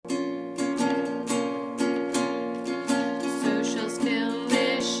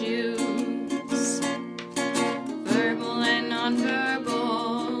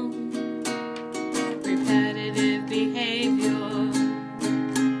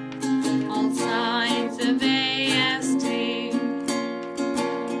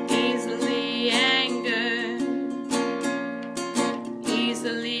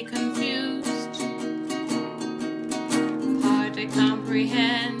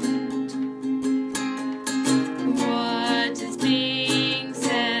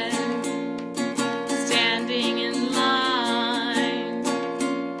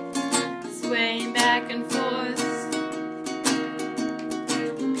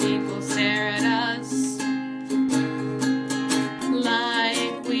stare at us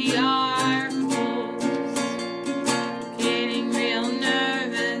like we are fools, getting real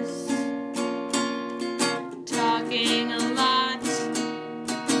nervous, talking a lot,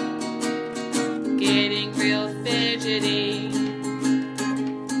 getting real fidgety.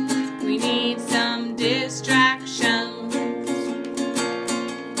 We need some distraction.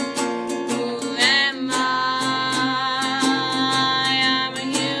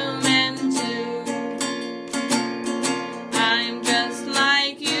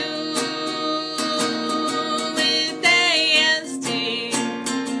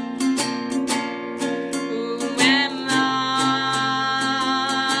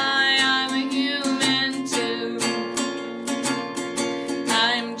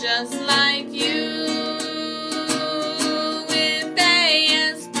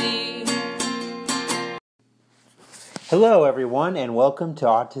 Hello everyone, and welcome to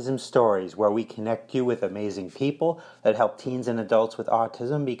Autism Stories, where we connect you with amazing people that help teens and adults with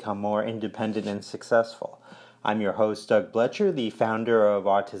autism become more independent and successful. I'm your host, Doug Bletcher, the founder of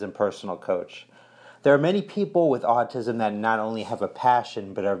Autism Personal Coach. There are many people with autism that not only have a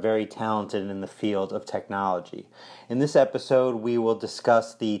passion, but are very talented in the field of technology. In this episode, we will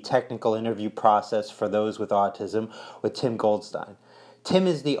discuss the technical interview process for those with autism with Tim Goldstein. Tim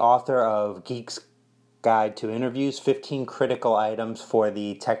is the author of Geek's Guide to Interviews, 15 Critical Items for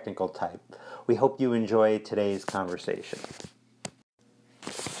the Technical Type. We hope you enjoy today's conversation.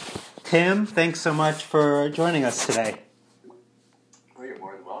 Tim, thanks so much for joining us today. Well, you're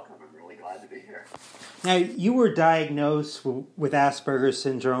more than welcome. I'm really glad to be here. Now, you were diagnosed with Asperger's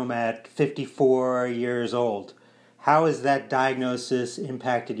syndrome at 54 years old. How has that diagnosis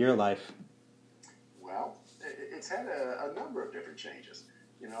impacted your life? Well, it's had a number of different changes.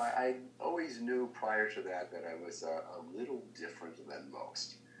 You know, I always knew prior to that I was a little different than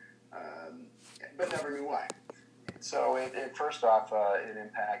most, but never knew why. So first off, it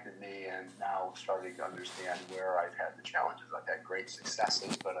impacted me, and now starting to understand where I've had the challenges. I've had great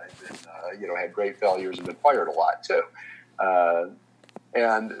successes, but I've been, had great failures and been fired a lot too.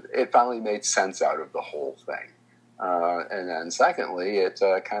 And it finally made sense out of the whole thing. And then secondly, it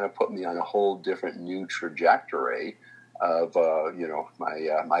kind of put me on a whole different new trajectory of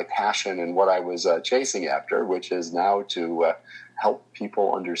my passion and what I was chasing after, which is now to help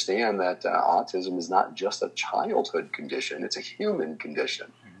people understand that autism is not just a childhood condition; it's a human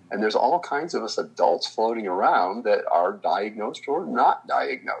condition, and there's all kinds of us adults floating around that are diagnosed or not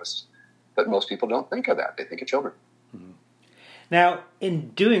diagnosed. But most people don't think of that; they think of children. Mm-hmm. Now, in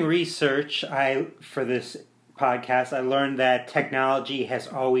doing research, for this podcast, I learned that technology has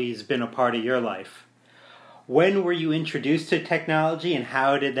always been a part of your life. When were you introduced to technology, and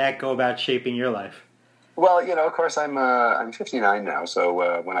how did that go about shaping your life? Well, of course, I'm 59 now,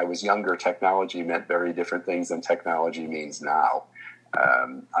 so when I was younger, technology meant very different things than technology means now.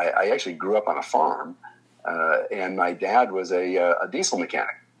 I actually grew up on a farm, and my dad was a diesel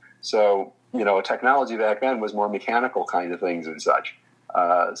mechanic. So, technology back then was more mechanical kind of things and such.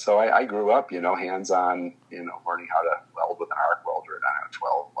 So I grew up, hands-on, learning how to weld with an arc welder at,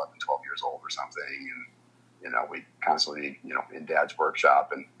 12 years old or something, and we constantly, in Dad's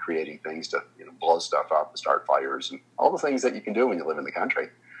workshop and creating things to, blow stuff up and start fires and all the things that you can do when you live in the country.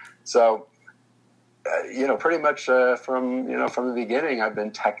 So, pretty much from the beginning, I've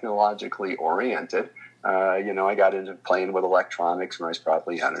been technologically oriented. I got into playing with electronics when I was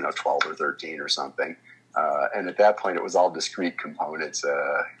probably, 12 or 13 or something. And at that point, it was all discrete components.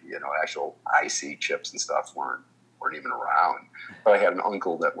 Actual IC chips and stuff weren't even around. But I had an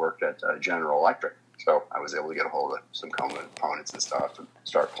uncle that worked at General Electric. So I was able to get a hold of some components and stuff and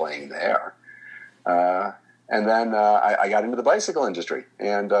start playing there. And then I got into the bicycle industry.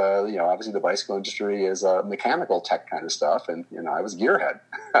 And, obviously the bicycle industry is mechanical tech kind of stuff. And, I was a gearhead.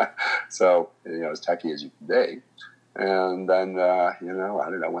 So, as techie as you can be. And then,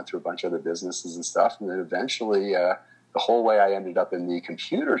 went through a bunch of other businesses and stuff. And then eventually the whole way I ended up in the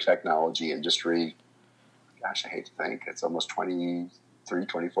computer technology industry, gosh, I hate to think, it's almost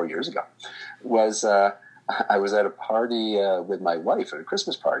 24 years ago, was I was at a party with my wife, at a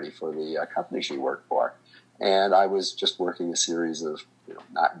Christmas party for the company she worked for. And I was just working a series of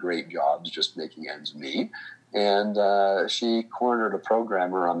not great jobs, just making ends meet. And she cornered a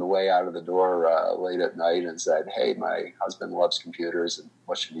programmer on the way out of the door late at night and said, "Hey, my husband loves computers, and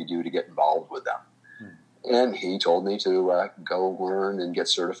what should he do to get involved with them?" And he told me to go learn and get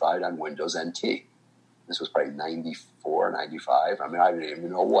certified on Windows NT. This was probably 94, 95. I mean, I didn't even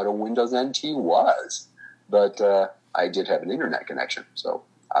know what a Windows NT was. But I did have an internet connection, so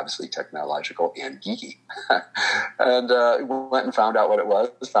obviously technological and geeky. And went and found out what it was,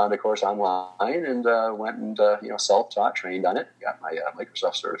 found a course online, and went and self-taught, trained on it, got my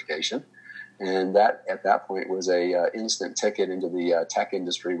Microsoft certification. And that, at that point, was a instant ticket into the tech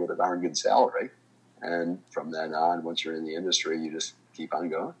industry with a darn good salary. And from then on, once you're in the industry, you just keep on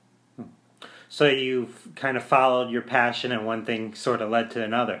going. So you've kind of followed your passion, and one thing sort of led to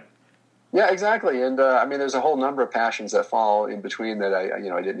another. Yeah, exactly. And there's a whole number of passions that fall in between that I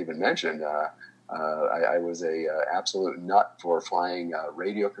didn't even mention. I was a absolute nut for flying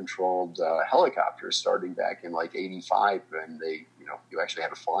radio-controlled helicopters, starting back in like '85, when you actually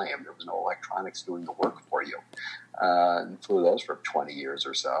had to fly them. There was no electronics doing the work for you. And flew those for 20 years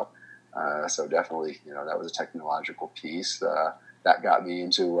or so. So definitely, that was a technological piece. That got me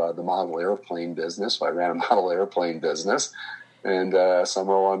into the model airplane business. So I ran a model airplane business. And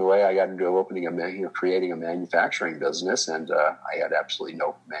somewhere along the way, I got into creating a manufacturing business, and I had absolutely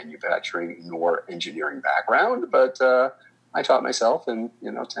no manufacturing nor engineering background, but I taught myself, and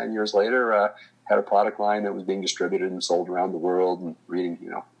 10 years later, had a product line that was being distributed and sold around the world, and reading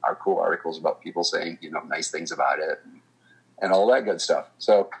our cool articles about people saying nice things about it, and all that good stuff.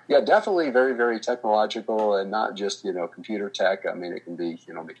 So yeah, definitely very, very technological, and not just computer tech. I mean, it can be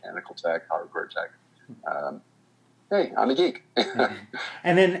mechanical tech, hardware tech. Hey, I'm a geek.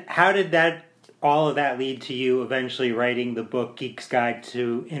 And then how did all of that lead to you eventually writing the book Geek's Guide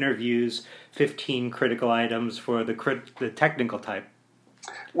to Interviews, 15 Critical Items for the Technical Type?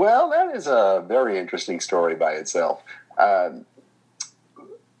 Well, that is a very interesting story by itself. I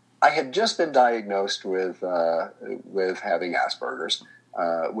had just been diagnosed with having Asperger's,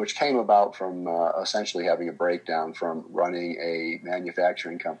 which came about from essentially having a breakdown from running a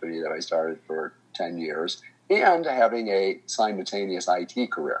manufacturing company that I started for 10 years, and having a simultaneous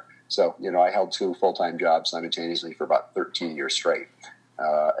IT career. So, I held 2 full-time jobs simultaneously for about 13 years straight.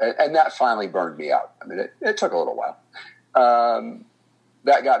 And that finally burned me out. I mean, it took a little while.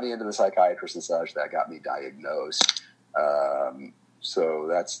 That got me into the psychiatrist and such. That got me diagnosed. So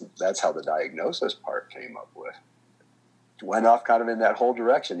that's how the diagnosis part came up with. Went off kind of in that whole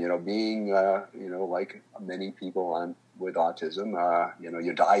direction, being, like many people with autism,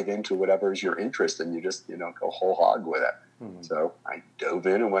 you dive into whatever's your interest, and you just, go whole hog with it. Mm-hmm. So I dove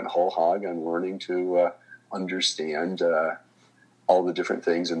in and went whole hog on learning to understand all the different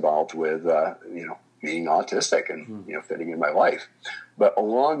things involved with, being autistic and, fitting in my life. But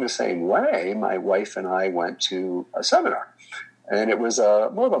along the same way, my wife and I went to a seminar. And it was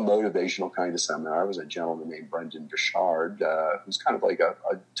more of a motivational kind of seminar. It was a gentleman named Brendan Burchard, who's kind of like a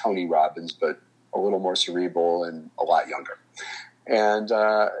Tony Robbins, but a little more cerebral and a lot younger. And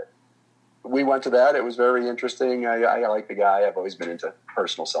we went to that. It was very interesting. I like the guy. I've always been into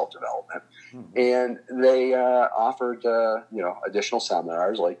personal self-development. Mm-hmm. And they offered, additional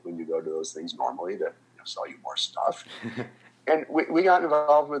seminars, like when you go to those things normally, to sell you more stuff. And we got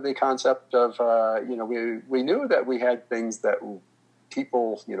involved with the concept of, we knew that we had things that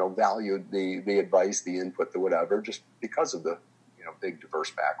people, valued the advice, the input, the whatever, just because of the, big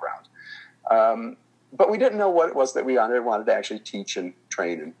diverse background. But we didn't know what it was that we wanted to actually teach and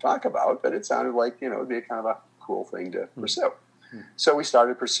train and talk about, but it sounded like, it would be kind of a cool thing to pursue. Mm-hmm. So we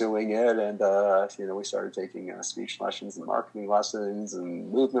started pursuing it, and, we started taking speech lessons and marketing lessons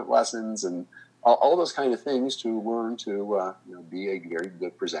and movement lessons and all those kind of things to learn to be a very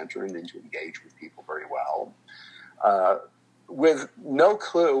good presenter and then to engage with people very well, with no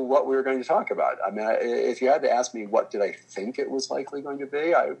clue what we were going to talk about. I mean, if you had to ask me what did I think it was likely going to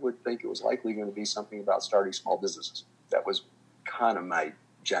be, I would think it was likely going to be something about starting small businesses. That was kind of my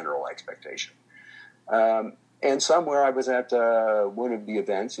general expectation. And somewhere I was at one of the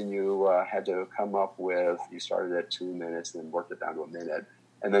events, and you had to come up with, you started at 2 minutes and then worked it down to a minute.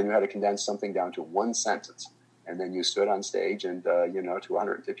 And then you had to condense something down to one sentence. And then you stood on stage and, to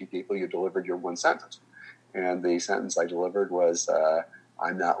 150 people, you delivered your one sentence. And the sentence I delivered was,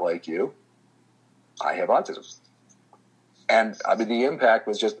 I'm not like you. I have autism. And I mean, the impact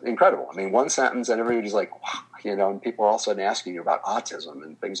was just incredible. I mean, one sentence and everybody's like, wow, and people are all of a sudden asking you about autism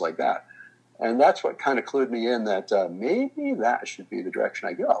and things like that. And that's what kind of clued me in that maybe that should be the direction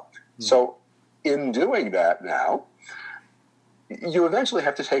I go. Mm-hmm. So in doing that now, you eventually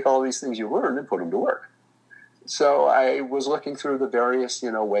have to take all these things you learned and put them to work. So I was looking through the various,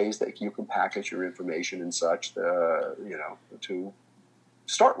 ways that you can package your information and such, to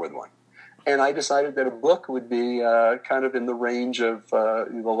start with one. And I decided that a book would be kind of in the range of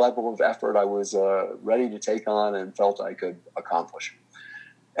the level of effort I was ready to take on and felt I could accomplish.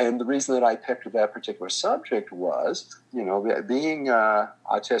 And the reason that I picked that particular subject was, being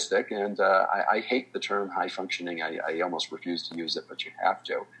autistic, and I hate the term high functioning. I almost refuse to use it, but you have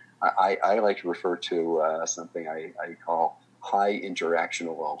to. I like to refer to something I call high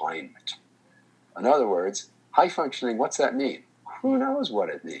interactional alignment. In other words, high functioning, what's that mean? Who knows what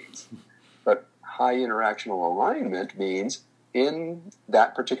it means? But high interactional alignment means in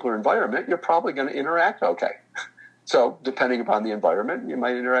that particular environment, you're probably going to interact okay. So depending upon the environment, you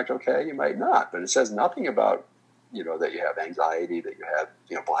might interact okay, you might not. But it says nothing about, that you have anxiety, that you have,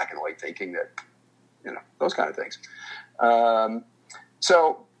 black and white thinking, that, those kind of things. I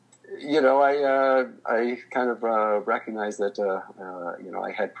kind of recognized that,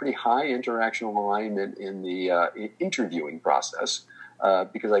 I had pretty high interactional alignment in the interviewing process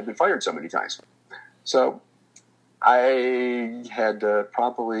because I'd been fired so many times. So I had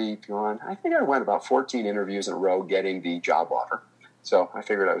probably gone, I think I went about 14 interviews in a row getting the job offer. So I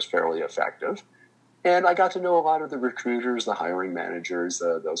figured I was fairly effective. And I got to know a lot of the recruiters, the hiring managers,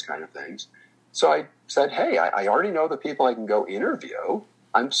 those kind of things. So I said, hey, I already know the people I can go interview.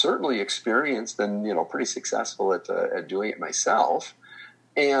 I'm certainly experienced and, pretty successful at doing it myself.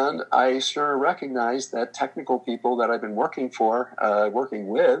 And I sure recognize that technical people that I've been working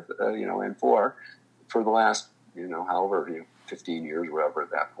with, and for the last, however, 15 years, whatever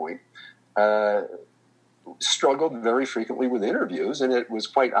at that point, struggled very frequently with interviews. And it was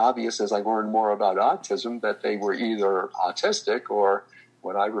quite obvious as I learned more about autism that they were either autistic or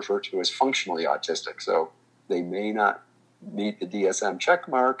what I refer to as functionally autistic. So they may not meet the DSM check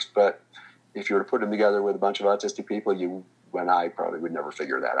marks, but if you were to put them together with a bunch of autistic people, you and I probably would never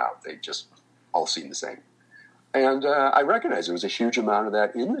figure that out. They just all seem the same. And I recognized there was a huge amount of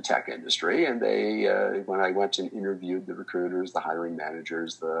that in the tech industry. And they, when I went and interviewed the recruiters, the hiring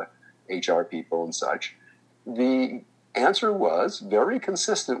managers, the HR people and such, the answer was very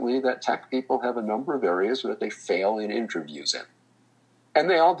consistently that tech people have a number of areas that they fail in interviews in. And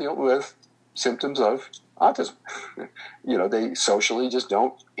they all deal with symptoms of autism. They socially just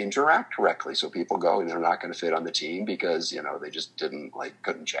don't interact correctly. So people go and they're not going to fit on the team because, they just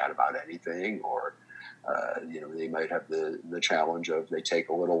couldn't chat about anything, or, they might have the challenge of they take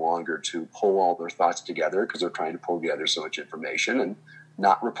a little longer to pull all their thoughts together because they're trying to pull together so much information and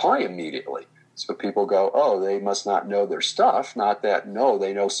not reply immediately. So people go, oh, they must not know their stuff. Not that, no,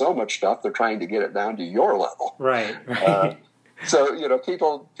 they know so much stuff, they're trying to get it down to your level. Right. So,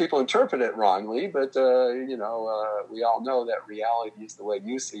 people interpret it wrongly, but, we all know that reality is the way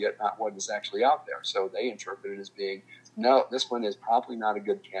you see it, not what is actually out there. So they interpret it as being, no, this one is probably not a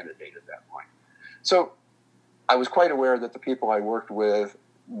good candidate at that point. So I was quite aware that the people I worked with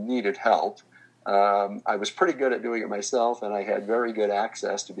needed help. I was pretty good at doing it myself, and I had very good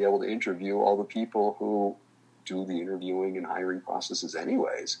access to be able to interview all the people who do the interviewing and hiring processes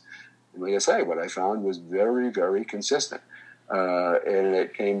anyways. And like I say, what I found was very, very consistent. And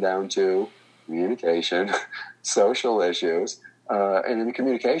it came down to communication, social issues. And in the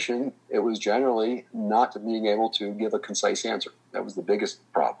communication, it was generally not being able to give a concise answer. That was the biggest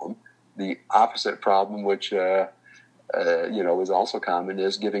problem. The opposite problem, which, is also common,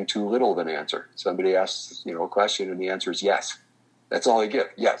 is giving too little of an answer. Somebody asks, a question and the answer is yes. That's all they give,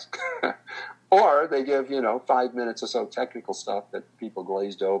 yes. Or they give, 5 minutes or so technical stuff that people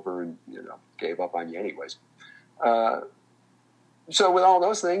glazed over and, gave up on you anyways. So with all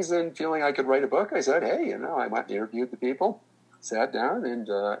those things, then feeling I could write a book, I said, hey, I went and interviewed the people, sat down and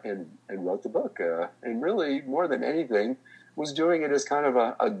wrote the book. And really, more than anything, was doing it as kind of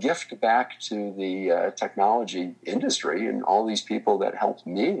a gift back to the technology industry and all these people that helped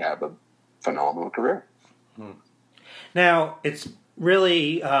me have a phenomenal career. Now, it's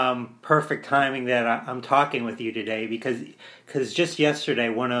really perfect timing that I'm talking with you today because just yesterday,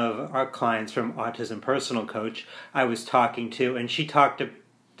 one of our clients from Autism Personal Coach I was talking to, and she talked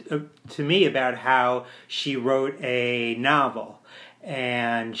to me about how she wrote a novel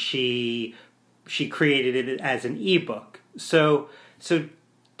and she created it as an ebook. So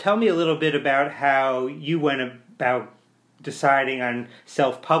tell me a little bit about how you went about deciding on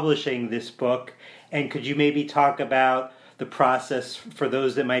self-publishing this book, and could you maybe talk about the process for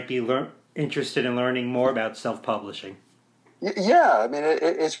those that might be interested in learning more about self-publishing? Yeah, I mean,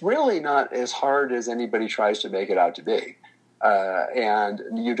 it's really not as hard as anybody tries to make it out to be. And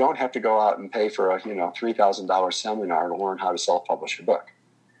you don't have to go out and pay for a $3,000 seminar to learn how to self-publish a book.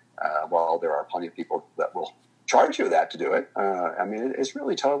 While there are plenty of people that will charge you that to do it, I mean, it's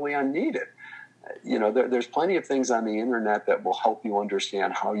really totally unneeded. There's plenty of things on the internet that will help you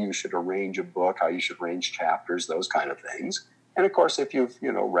understand how you should arrange a book, how you should arrange chapters, those kind of things. And of course, if you've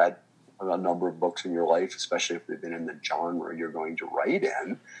read a number of books in your life, especially if they've been in the genre you're going to write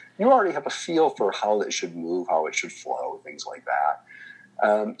in, you already have a feel for how it should move, how it should flow, things like that.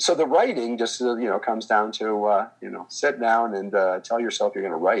 So the writing just comes down to sit down and tell yourself you're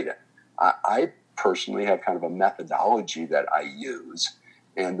going to write it. I personally have kind of a methodology that I use,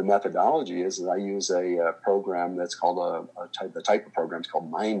 and the methodology is that I use a program that's called the type of program is called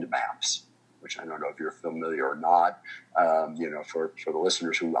mind maps, which I don't know if you're familiar or not. For the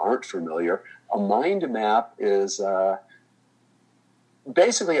listeners who aren't familiar, a mind map is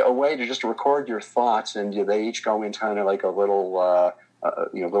basically a way to just record your thoughts, and they each go in kind of like a little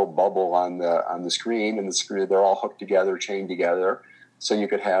little bubble on the screen, and they're all hooked together, chained together. So you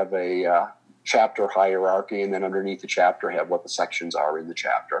could have a chapter hierarchy, and then underneath the chapter have what the sections are in the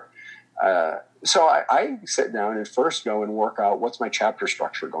chapter. So I sit down and first go and work out what's my chapter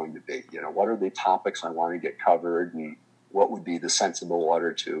structure going to be. What are the topics I want to get covered, and what would be the sensible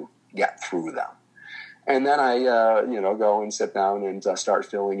order to get through them. And then I, go and sit down and start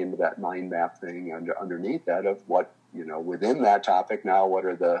filling into that mind map thing underneath that of what, within that topic now, what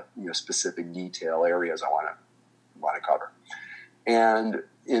are the specific detail areas I want to cover. And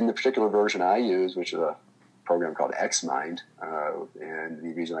in the particular version I use, which is a program called XMind, and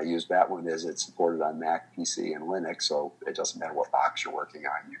the reason I use that one is it's supported on Mac, PC, and Linux, so it doesn't matter what box you're working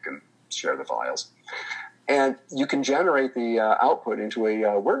on, you can share the files. And you can generate the output into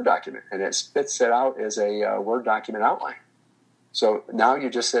a Word document, and it spits it out as a Word document outline. So now you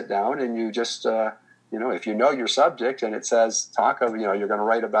just sit down and you just, if you know your subject and it says, you're going to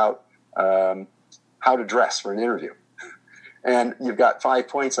write about how to dress for an interview. And you've got 5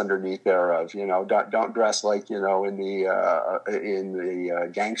 points underneath there of, don't dress like, in the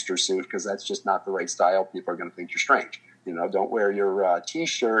gangster suit, because that's just not the right style. People are going to think you're strange. Don't wear your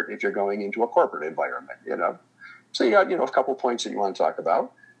T-shirt if you're going into a corporate environment, So you got, a couple points that you want to talk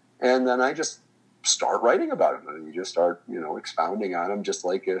about. And then I just start writing about them. And you just start, expounding on them, just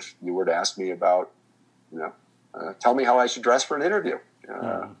like if you were to ask me about, tell me how I should dress for an interview.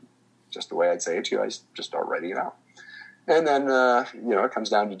 Just the way I'd say it to you, I just start writing it out. And then, it comes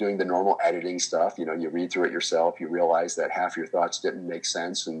down to doing the normal editing stuff. You read through it yourself. You realize that half your thoughts didn't make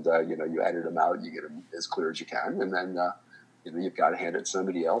sense, and, you edit them out. You get them as clear as you can. And then, you've got to hand it to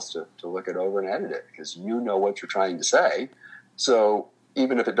somebody else to look it over and edit it, because you know what you're trying to say. So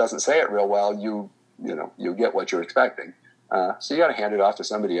even if it doesn't say it real well, you get what you're expecting. So you got to hand it off to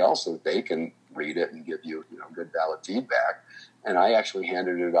somebody else so that they can read it and give you, good, valid feedback. And I actually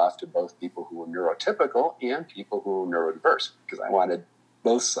handed it off to both people who were neurotypical and people who were neurodiverse, because I wanted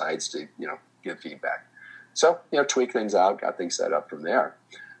both sides to, give feedback. So, tweak things out, got things set up from there.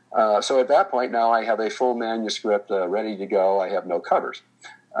 So at that point now I have a full manuscript ready to go. I have no covers.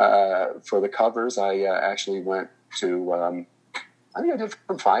 For the covers, I actually went to, I think I did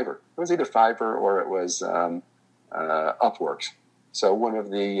from Fiverr. It was either Fiverr or it was Upworks. So one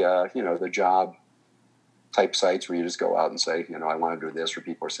of the, the job type sites where you just go out and say, I want to do this, or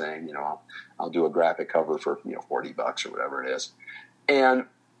people are saying, I'll do a graphic cover for, $40 or whatever it is. And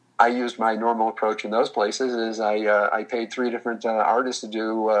I used my normal approach in those places is I paid 3 different artists to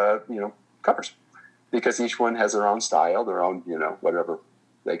do, covers, because each one has their own style, their own, whatever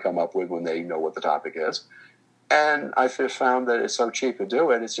they come up with when they know what the topic is. And I found that it's so cheap to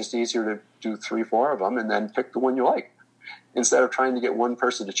do it. It's just easier to do 3, 4 of them and then pick the one you like, instead of trying to get one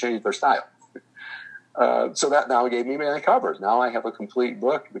person to change their style. So that now gave me my covers. Now I have a complete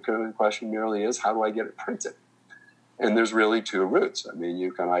book. The question merely is, how do I get it printed? And there's really 2 routes. I mean,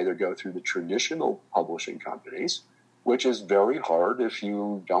 you can either go through the traditional publishing companies, which is very hard if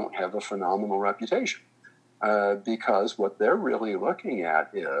you don't have a phenomenal reputation, because what they're really looking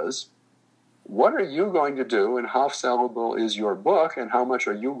at is, what are you going to do and how sellable is your book and how much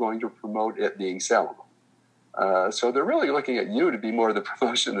are you going to promote it being sellable? So they're really looking at you to be more the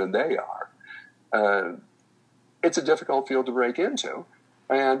promotion than they are. It's a difficult field to break into.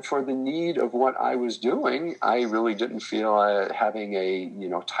 And for the need of what I was doing, I really didn't feel having a,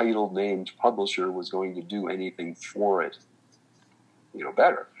 title-named publisher was going to do anything for it,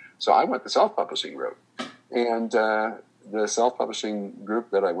 better. So I went the self-publishing route. And the self-publishing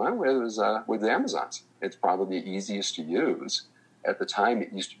group that I went with was with the Amazons. It's probably the easiest to use. At the time,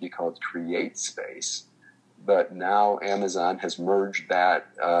 it used to be called CreateSpace. But now Amazon has merged that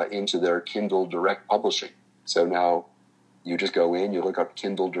into their Kindle Direct Publishing. So now you just go in, you look up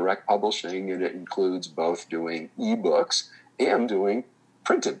Kindle Direct Publishing, and it includes both doing ebooks and doing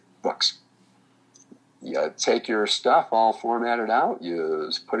printed books. You take your stuff all formatted out, you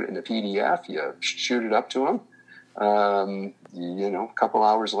put it in a PDF, you shoot it up to them. A couple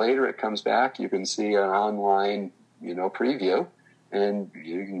hours later, it comes back. You can see an online, preview. and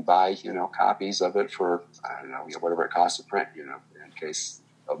you can buy, copies of it for, I don't know, whatever it costs to print. In case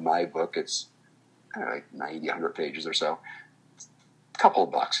of my book, it's like 90, 100 pages or so. A couple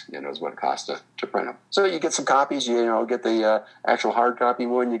of bucks, is what it costs to print them. So you get some copies, get the actual hard copy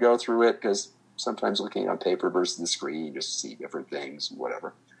when you go through it, because sometimes looking on paper versus the screen, you just see different things,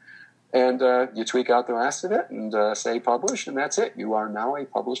 whatever. And you tweak out the rest of it and say publish, and that's it. You are now a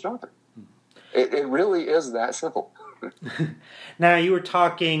published author. It really is that simple. Now, you were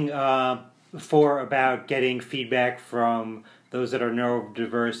talking before about getting feedback from those that are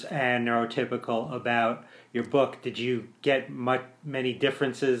neurodiverse and neurotypical about your book. Did you get many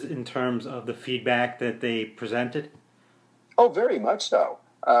differences in terms of the feedback that they presented? Oh, very much so.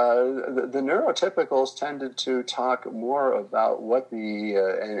 The neurotypicals tended to talk more about what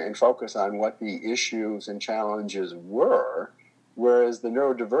and focus on what the issues and challenges were, whereas the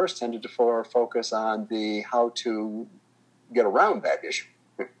neurodiverse tended to focus on the how to get around that issue.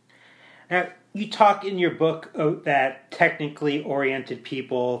 Now, you talk in your book that technically oriented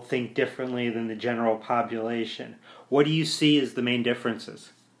people think differently than the general population. What do you see as the main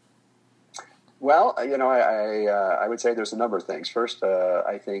differences? Well, I would say there's a number of things. First,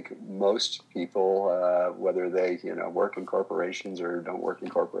 I think most people, whether they, work in corporations or don't work in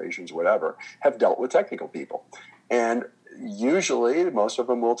corporations, whatever, have dealt with technical people. And usually, most of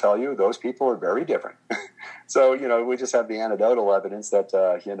them will tell you those people are very different. So, we just have the anecdotal evidence that,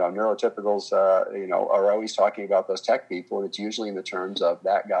 neurotypicals, are always talking about those tech people. And it's usually in the terms of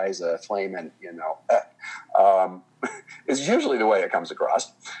that guy's a flame and, is usually the way it comes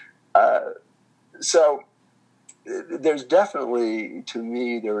across. So there's definitely, to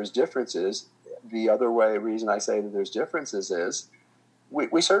me, there is differences. The other reason I say that there's differences is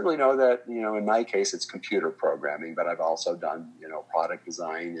we certainly know that, in my case, it's computer programming, but I've also done, product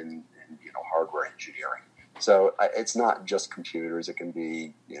design and hardware engineering. So it's not just computers. It can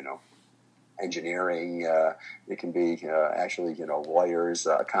be, engineering. It can be actually, lawyers,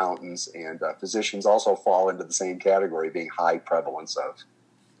 accountants, and physicians also fall into the same category, being high prevalence of,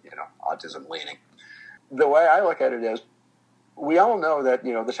 autism leaning. The way I look at it is, we all know that,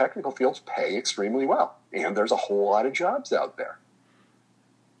 the technical fields pay extremely well, and there's a whole lot of jobs out there.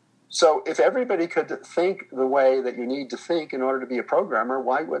 So if everybody could think the way that you need to think in order to be a programmer,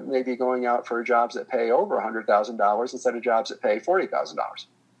 why wouldn't they be going out for jobs that pay over $100,000 instead of jobs that pay $40,000?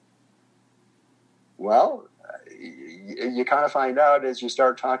 Well, you kind of find out as you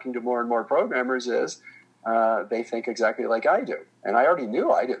start talking to more and more programmers is they think exactly like I do. And I already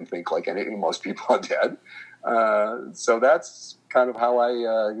knew I didn't think like most people did. So that's kind of how I,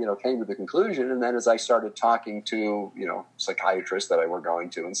 came to the conclusion. And then as I started talking to, psychiatrists that I were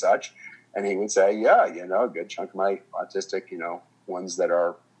going to and such, and he would say, yeah, a good chunk of my autistic, ones that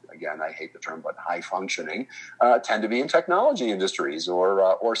are, again, I hate the term, but high functioning, tend to be in technology industries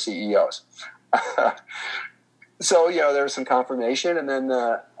or CEOs. So, there was some confirmation. And then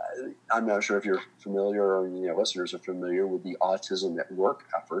I'm not sure if you're familiar or listeners are familiar with the autism at work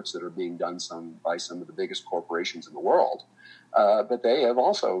efforts that are being done by some of the biggest corporations in the world. But they have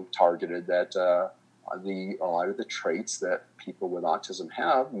also targeted that a lot of the traits that people with autism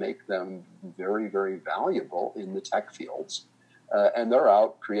have make them very, very valuable in the tech fields. And they're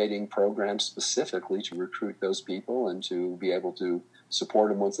out creating programs specifically to recruit those people and to be able to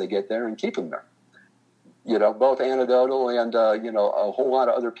support them once they get there and keep them there. Both anecdotal and, a whole lot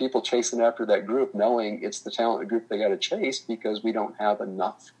of other people chasing after that group, knowing it's the talent group they got to chase because we don't have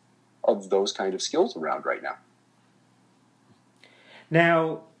enough of those kind of skills around right now.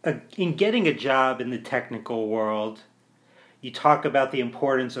 Now, in getting a job in the technical world, you talk about the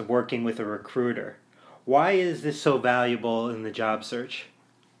importance of working with a recruiter. Why is this so valuable in the job search?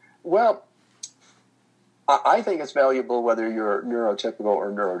 Well, I think it's valuable whether you're neurotypical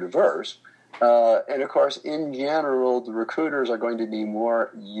or neurodiverse. And of course, in general, the recruiters are going to be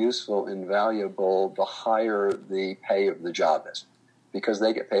more useful and valuable the higher the pay of the job is, because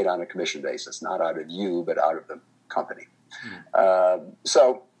they get paid on a commission basis, not out of you, but out of the company.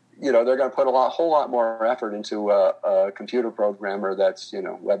 So, they're going to put a whole lot more effort into a computer programmer that's,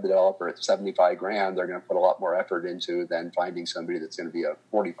 web developer at $75,000. They're going to put a lot more effort into than finding somebody that's going to be a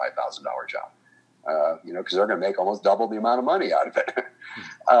 $45,000 job, because they're going to make almost double the amount of money out of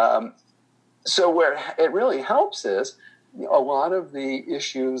it. So where it really helps is a lot of the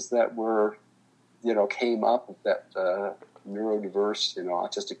issues that were, came up that neurodiverse,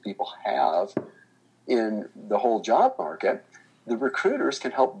 autistic people have in the whole job market, the recruiters can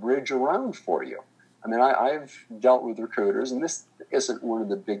help bridge around for you. I mean, I've dealt with recruiters, and this isn't one of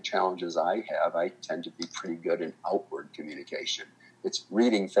the big challenges I have. I tend to be pretty good in outward communication. It's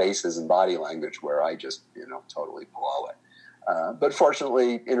reading faces and body language where I just, totally blow it. But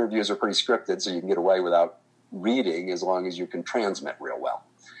fortunately, interviews are pretty scripted, so you can get away without reading as long as you can transmit real well.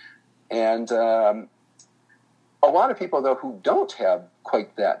 And a lot of people, though, who don't have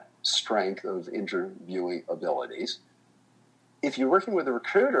quite that strength of interviewing abilities, if you're working with a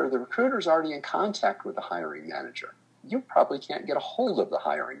recruiter, the recruiter's already in contact with the hiring manager. You probably can't get a hold of the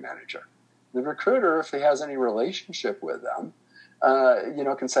hiring manager. The recruiter, if he has any relationship with them,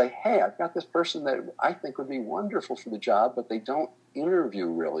 can say, hey, I've got this person that I think would be wonderful for the job, but they don't interview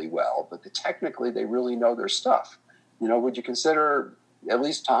really well, but technically they really know their stuff. Would you consider at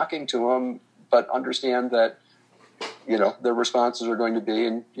least talking to them, but understand that, their responses are going to be,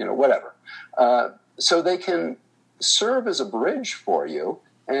 and, whatever. So they can serve as a bridge for you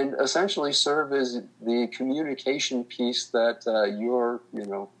and essentially serve as the communication piece that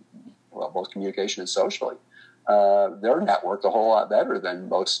both communication and socially. They're networked a whole lot better than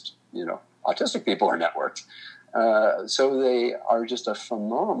most, autistic people are networked. So they are just a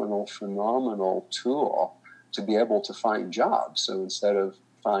phenomenal tool to be able to find jobs. So instead of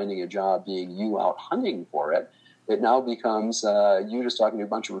finding a job being you out hunting for it, it now becomes you just talking to a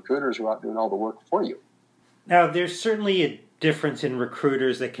bunch of recruiters who are out doing all the work for you. Now, there's certainly a difference in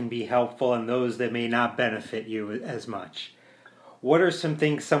recruiters that can be helpful and those that may not benefit you as much. What are some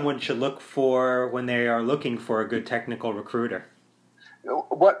things someone should look for when they are looking for a good technical recruiter?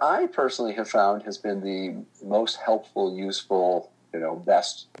 What I personally have found has been the most helpful, useful,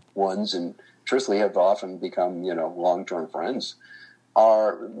 best ones, and truthfully have often become, long-term friends,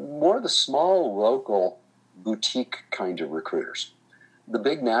 are more the small, local, boutique kind of recruiters. The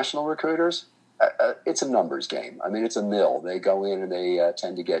big national recruiters, it's a numbers game. I mean, it's a mill. They go in and they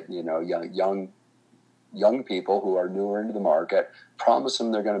tend to get, young people who are newer into the market, promise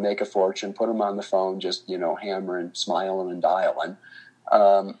them they're going to make a fortune, put them on the phone, just, hammering, smiling, and dialing.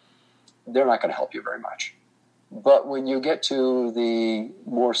 They're not going to help you very much. But when you get to the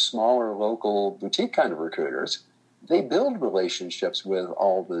more smaller, local, boutique kind of recruiters, they build relationships with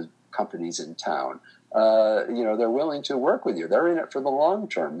all the companies in town. They're willing to work with you. They're in it for the long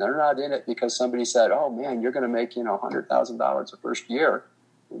term. They're not in it because somebody said, oh, man, you're going to make, $100,000 the first year.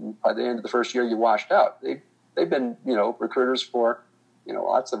 By the end of the first year, you washed out. They've been, recruiters for,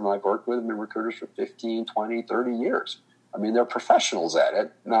 lots of them I've worked with have been recruiters for 15, 20, 30 years. I mean, they're professionals at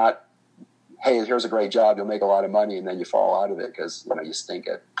it, not, hey, here's a great job, you'll make a lot of money, and then you fall out of it because, you stink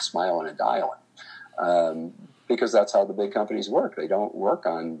at smiling and dialing. Because that's how the big companies work. They don't work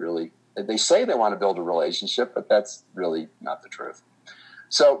on really, they say they want to build a relationship, but that's really not the truth.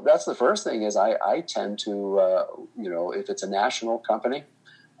 So that's the first thing is I tend to, if it's a national company,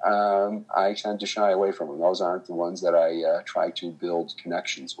 I tend to shy away from them. Those aren't the ones that I try to build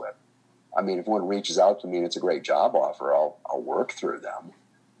connections with. I mean, if one reaches out to me and it's a great job offer, I'll work through them.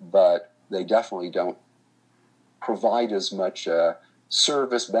 But they definitely don't provide as much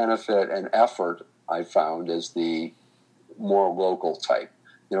service, benefit, and effort, I've found, as the more local type.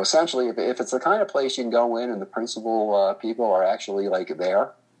 Essentially, if it's the kind of place you can go in and the principal people are actually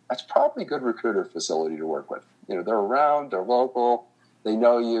there, that's probably a good recruiter facility to work with. They're around, they're local, they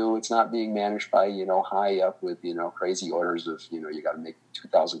know you. It's not being managed by, high up with, crazy orders of, you got to make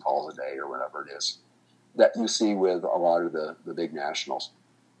 2,000 calls a day or whatever it is that you see with a lot of the big nationals.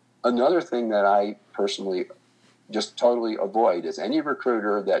 Another thing that I personally just totally avoid is any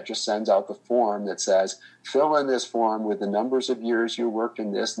recruiter that just sends out the form that says, fill in this form with the numbers of years you worked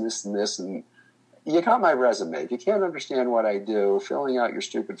in this and this and this. And you got my resume. If you can't understand what I do, filling out your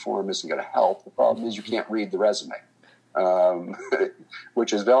stupid form isn't going to help. The problem is you can't read the resume.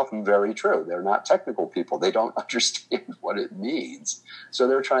 Which is often very true. They're not technical people. They don't understand what it means. So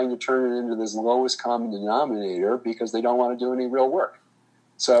they're trying to turn it into this lowest common denominator because they don't want to do any real work.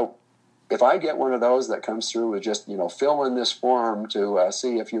 So if I get one of those that comes through with just, fill in this form to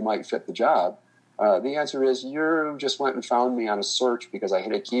see if you might fit the job, the answer is you just went and found me on a search because I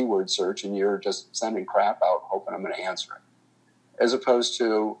hit a keyword search and you're just sending crap out hoping I'm going to answer it. As opposed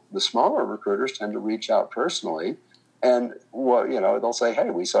to the smaller recruiters tend to reach out personally. And they'll say, "Hey,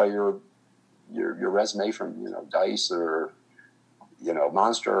 we saw your resume from Dice or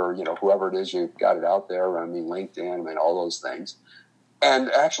Monster or whoever it is you got it out there. I mean LinkedIn. I mean all those things, and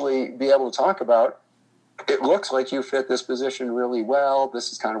actually be able to talk about. It looks like you fit this position really well.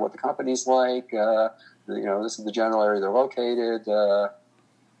 This is kind of what the company's like. This is the general area they're located.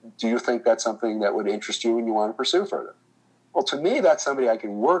 Do you think that's something that would interest you and you want to pursue further?" Well, to me, that's somebody I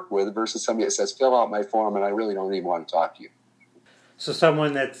can work with versus somebody that says, fill out my form and I really don't even want to talk to you. So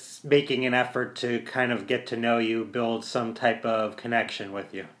someone that's making an effort to kind of get to know you, build some type of connection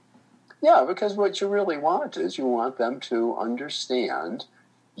with you. Yeah, because what you really want is you want them to understand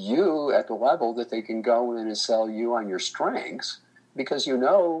you at the level that they can go in and sell you on your strengths, because we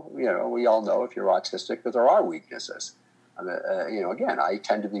all know if you're autistic that there are weaknesses. Again, I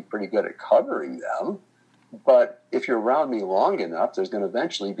tend to be pretty good at covering them, but if you're around me long enough, there's going to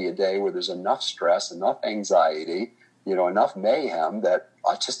eventually be a day where there's enough stress, enough anxiety, enough mayhem that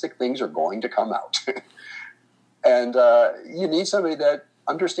autistic things are going to come out. And you need somebody that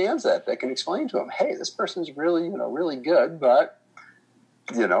understands that can explain to them, hey, this person's really, really good, but,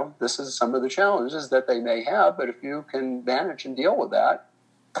 this is some of the challenges that they may have, but if you can manage and deal with that,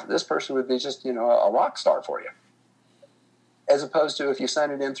 this person would be just, a rock star for you. As opposed to if you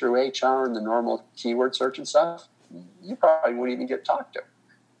send it in through HR and the normal keyword search and stuff, you probably wouldn't even get talked to.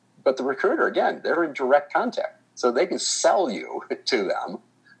 But the recruiter, again, they're in direct contact, so they can sell you to them,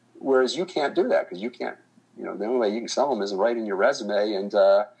 whereas you can't do that because you can't. The only way you can sell them is right in your resume. And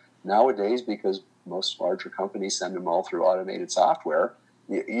nowadays, because most larger companies send them all through automated software,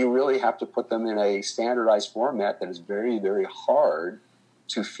 you really have to put them in a standardized format that is very, very hard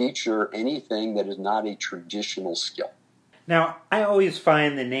to feature anything that is not a traditional skill. Now, I always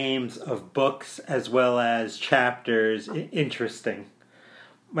find the names of books as well as chapters interesting.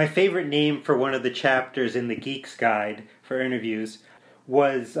 My favorite name for one of the chapters in the Geek's Guide for interviews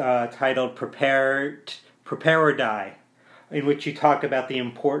was titled Prepare or Die, in which you talk about the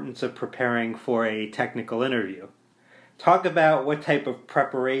importance of preparing for a technical interview. Talk about what type of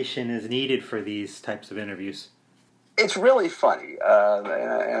preparation is needed for these types of interviews. It's really funny,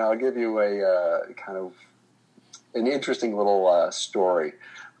 and I'll give you a kind of an interesting little story.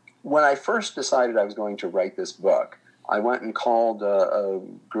 When I first decided I was going to write this book, I went and called a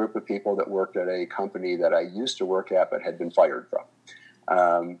group of people that worked at a company that I used to work at but had been fired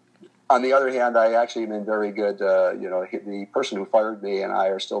from. On the other hand, I actually been very good, the person who fired me and I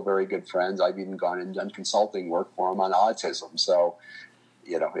are still very good friends. I've even gone and done consulting work for him on autism. So,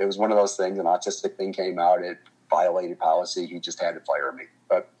 it was one of those things, an autistic thing came out, it violated policy, he just had to fire me.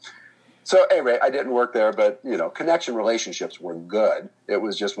 So anyway, I didn't work there, but, connection relationships were good. It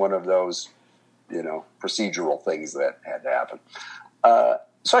was just one of those, procedural things that had to happen.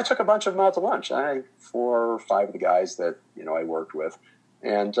 So I took a bunch of them out to lunch. 4 or 5 of the guys that, I worked with,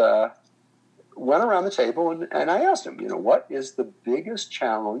 and went around the table and I asked them, what is the biggest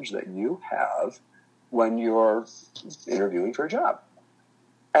challenge that you have when you're interviewing for a job?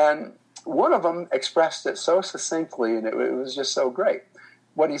 And one of them expressed it so succinctly, and it was just so great.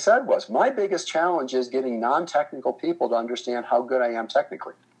 What he said was, my biggest challenge is getting non-technical people to understand how good I am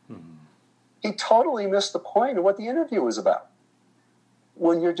technically. Mm-hmm. He totally missed the point of what the interview was about.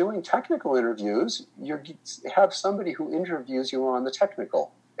 When you're doing technical interviews, you have somebody who interviews you on the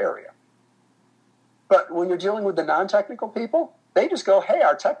technical area. But when you're dealing with the non-technical people, they just go, hey,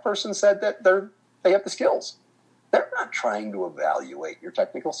 our tech person said that they have the skills. They're not trying to evaluate your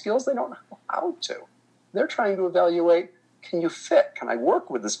technical skills. They don't know how to. They're trying to evaluate, can you fit? Can I work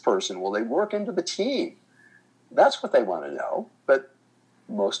with this person? Will they work into the team? That's what they want to know. But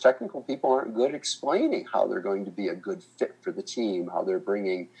most technical people aren't good at explaining how they're going to be a good fit for the team, how they're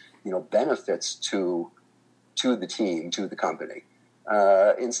bringing, benefits to the team, to the company.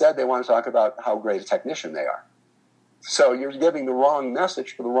 Instead, they want to talk about how great a technician they are. So you're giving the wrong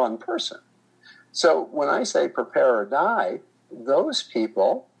message to the wrong person. So when I say prepare or die, those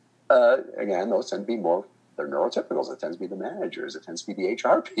people, again, those tend to be more, they're neurotypicals. It tends to be the managers. It tends to be the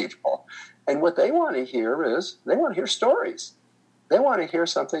HR people. And what they want to hear is, they want to hear stories. They want to hear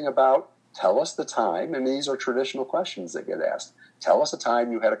something about, tell us the time, and these are traditional questions that get asked. Tell us a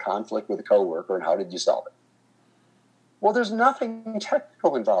time you had a conflict with a coworker and how did you solve it? Well, there's nothing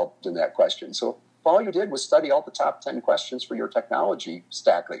technical involved in that question. So if all you did was study all the top 10 questions for your technology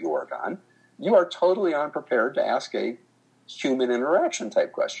stack that you work on, you are totally unprepared to ask a human interaction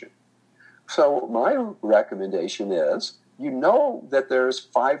type question. So my recommendation is, that there's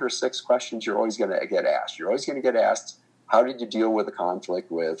 5 or 6 questions you're always going to get asked. You're always going to get asked, how did you deal with a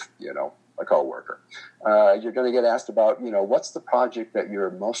conflict with, a coworker? You're going to get asked about, what's the project that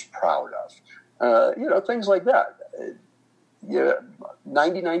you're most proud of? Things like that.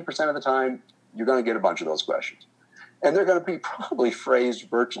 99% of the time, you're going to get a bunch of those questions. And they're going to be probably phrased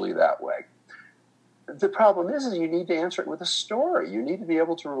virtually that way. The problem is you need to answer it with a story. You need to be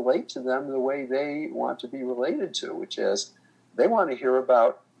able to relate to them the way they want to be related to, which is they want to hear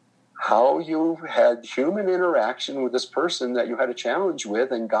about how you had human interaction with this person that you had a challenge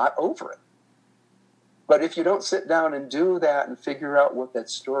with and got over it. But if you don't sit down and do that and figure out what that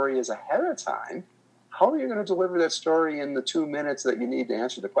story is ahead of time, how are you going to deliver that story in the 2 minutes that you need to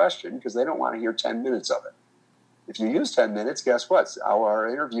answer the question? Because they don't want to hear 10 minutes of it. If you use 10 minutes, guess what? Our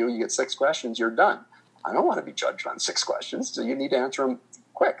interview, you get 6 questions, you're done. I don't want to be judged on 6 questions, so you need to answer them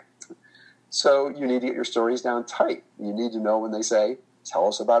quick. So you need to get your stories down tight. You need to know when they say, tell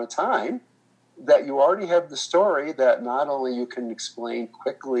us about a time, that you already have the story that not only you can explain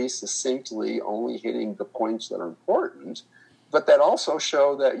quickly, succinctly, only hitting the points that are important, but that also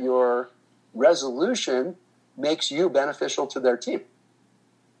show that your resolution makes you beneficial to their team.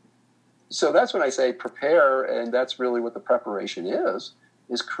 So that's when I say prepare, and that's really what the preparation is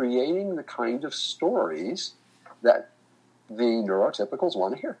creating the kind of stories that the neurotypicals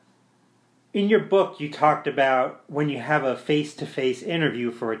want to hear. In your book, you talked about when you have a face-to-face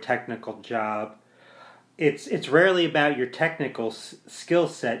interview for a technical job, it's rarely about your technical skill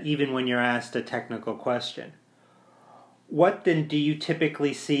set, even when you're asked a technical question. What then do you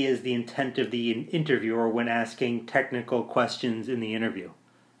typically see as the intent of the interviewer when asking technical questions in the interview?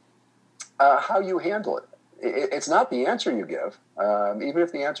 How you handle it. It's not the answer you give. Even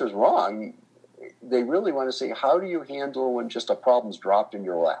if the answer is wrong, they really want to see how do you handle when just a problem's dropped in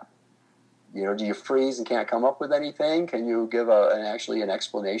your lap. Do you freeze and can't come up with anything? Can you give an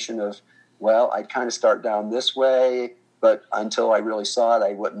explanation of, well, I'd kind of start down this way, but until I really saw it,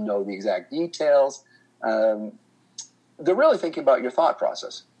 I wouldn't know the exact details. They're really thinking about your thought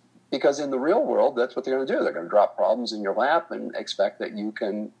process, because in the real world, that's what they're going to do. They're going to drop problems in your lap and expect that you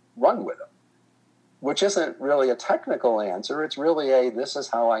can run with them, which isn't really a technical answer. It's really this is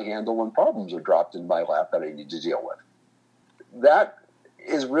how I handle when problems are dropped in my lap that I need to deal with. That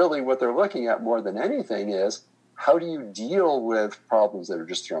is really what they're looking at more than anything is how do you deal with problems that are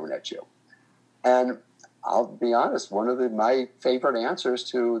just thrown at you? And I'll be honest, one of my favorite answers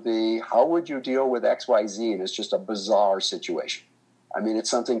to the how would you deal with XYZ, and it's just a bizarre situation. I mean, it's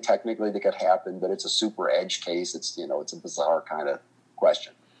something technically that could happen, but it's a super edge case. It's a bizarre kind of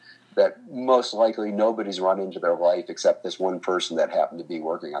question that most likely nobody's run into their life except this one person that happened to be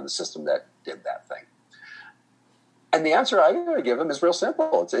working on the system that did that thing. And the answer I'm going to give them is real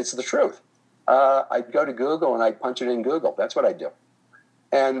simple. It's the truth. I'd go to Google and I'd punch it in Google. That's what I do.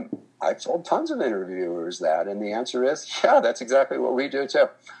 And I've told tons of interviewers that, and the answer is, yeah, that's exactly what we do too.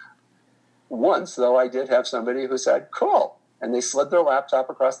 Once, though, I did have somebody who said, cool. And they slid their laptop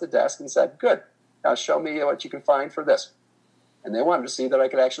across the desk and said, good, now show me what you can find for this. And they wanted to see that I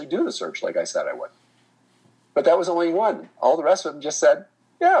could actually do the search like I said I would. But that was only one. All the rest of them just said,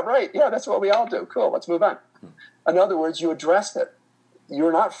 yeah, right, yeah, that's what we all do. Cool, let's move on. In other words, you addressed it.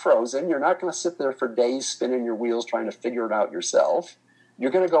 You're not frozen. You're not going to sit there for days spinning your wheels trying to figure it out yourself.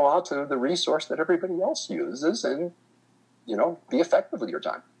 You're going to go out to the resource that everybody else uses and, be effective with your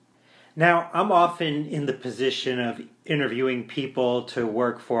time. Now, I'm often in the position of interviewing people to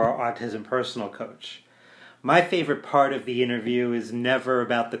work for our Autism Personal Coach. My favorite part of the interview is never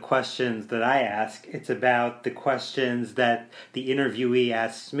about the questions that I ask. It's about the questions that the interviewee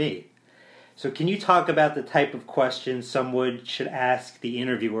asks me. So can you talk about the type of questions someone should ask the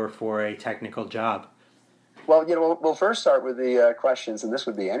interviewer for a technical job? Well, we'll first start with the questions, and this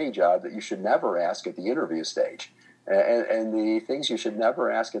would be any job that you should never ask at the interview stage. And the things you should never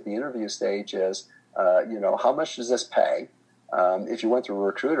ask at the interview stage is, how much does this pay? If you went through a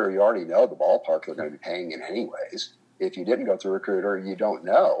recruiter, you already know the ballpark they're going to be paying in anyways. If you didn't go through a recruiter, you don't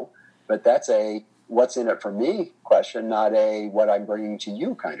know. But that's a what's in it for me question, not a what I'm bringing to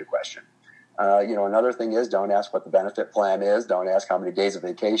you kind of question. Another thing is don't ask what the benefit plan is. Don't ask how many days of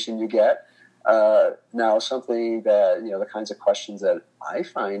vacation you get. Now, something that, the kinds of questions that I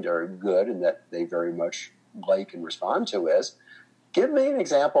find are good and that they very much like and respond to is, give me an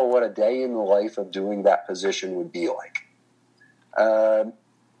example of what a day in the life of doing that position would be like.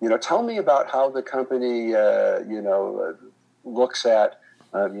 Tell me about how the company, looks at,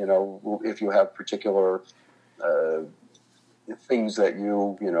 if you have particular things that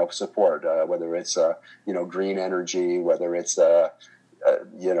you support, whether it's, green energy, whether it's,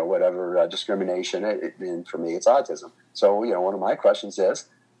 whatever discrimination. And for me, it's autism. So, one of my questions is,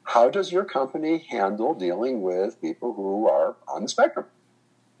 how does your company handle dealing with people who are on the spectrum?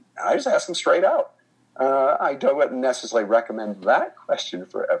 And I just ask them straight out. I don't necessarily recommend that question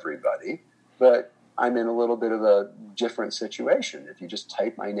for everybody, but I'm in a little bit of a different situation. If you just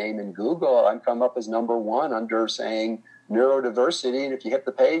type my name in Google, I'm come up as number one under saying neurodiversity. And if you hit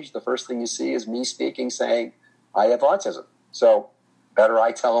the page, the first thing you see is me speaking saying, I have autism. So better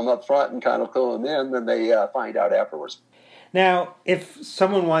I tell them up front and kind of clue them in than they find out afterwards. Now, if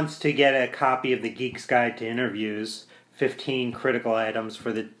someone wants to get a copy of the Geek's Guide to Interviews, 15 critical items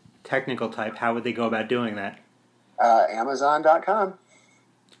for the technical type, how would they go about doing that? Amazon.com.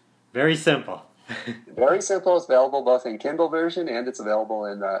 Very simple. Very simple. It's available both in Kindle version and it's available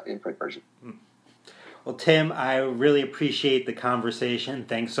in print version. Well, Tim, I really appreciate the conversation.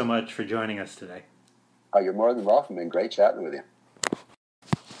 Thanks so much for joining us today. You're more than welcome, and great chatting with you.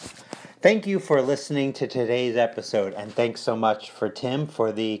 Thank you for listening to today's episode, and thanks so much for Tim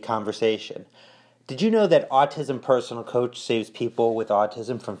for the conversation. Did you know that Autism Personal Coach saves people with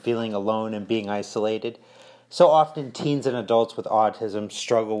autism from feeling alone and being isolated? So often teens and adults with autism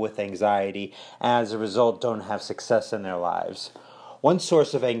struggle with anxiety and as a result don't have success in their lives. One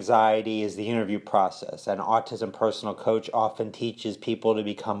source of anxiety is the interview process, and Autism Personal Coach often teaches people to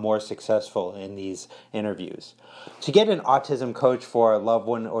become more successful in these interviews. To get an autism coach for a loved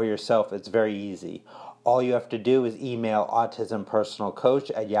one or yourself, it's very easy. All you have to do is email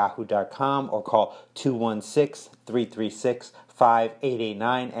autismpersonalcoach@yahoo.com or call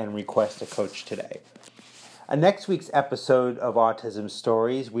 216-336-5889 and request a coach today. In next week's episode of Autism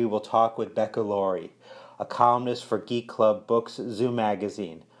Stories, we will talk with Becca Laurie, a columnist for Geek Club Books Zoo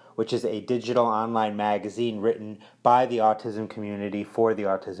Magazine, which is a digital online magazine written by the autism community for the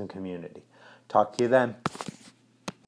autism community. Talk to you then.